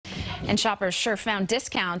And shoppers sure found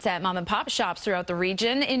discounts at mom and pop shops throughout the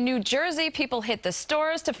region. In New Jersey, people hit the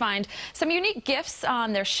stores to find some unique gifts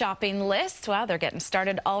on their shopping list. Wow, they're getting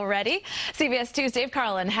started already. CBS 2's Dave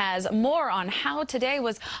Carlin has more on how today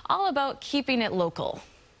was all about keeping it local.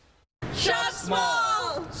 Shop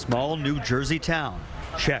small! Small New Jersey town.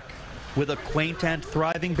 Check. With a quaint and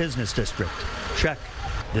thriving business district. Check.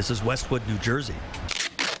 This is Westwood, New Jersey.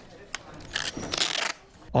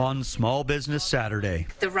 On Small Business Saturday,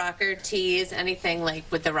 The rocker tees, anything like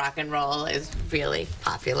with the rock and roll is really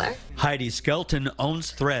popular. Heidi Skelton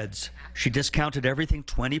owns Threads. She discounted everything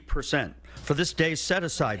 20% for this day set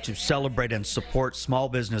aside to celebrate and support small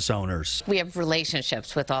business owners. We have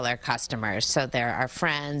relationships with all our customers, so they're our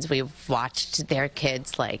friends. We've watched their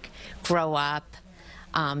kids grow up.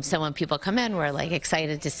 So when people come in, we're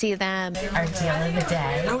excited to see them. Our deal of the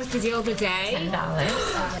day. Oh, it's the deal of the day?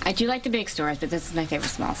 $10. I do like the big stores, but this is my favorite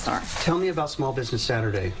small store. Tell me about Small Business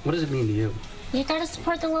Saturday. What does it mean to you? You gotta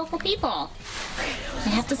support the local people.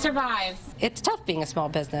 They have to survive. It's tough being a small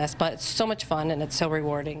business, but it's so much fun and it's so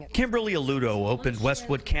rewarding. Kimberly Aludo opened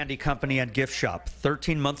Westwood Candy Company and Gift Shop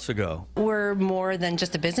 13 months ago. We're more than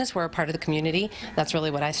just a business. We're a part of the community. That's really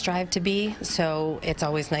what I strive to be. So it's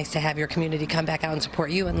always nice to have your community come back out and support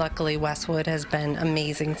you. And luckily, Westwood has been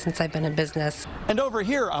amazing since I've been in business. And over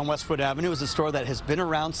here on Westwood Avenue is a store that has been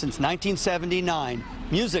around since 1979,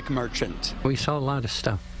 Music Merchant. We sell a lot of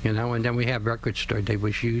stuff, you know, and then we have record store day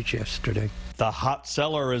was huge yesterday. The hot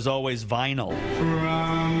seller is always vinyl.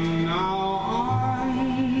 From now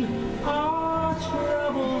on, our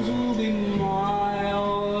troubles will be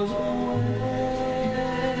miles away.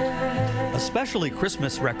 Especially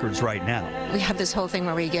Christmas records right now. We have this whole thing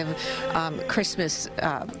where we give Christmas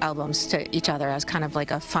albums to each other as kind of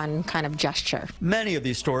like a fun kind of gesture. Many of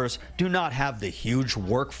these stores do not have the huge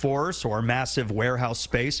workforce or massive warehouse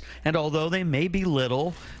space, and although they may be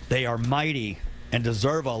little, they are mighty and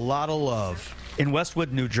deserve a lot of love. In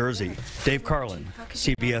Westwood, New Jersey, Dave Carlin,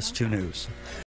 CBS 2 News.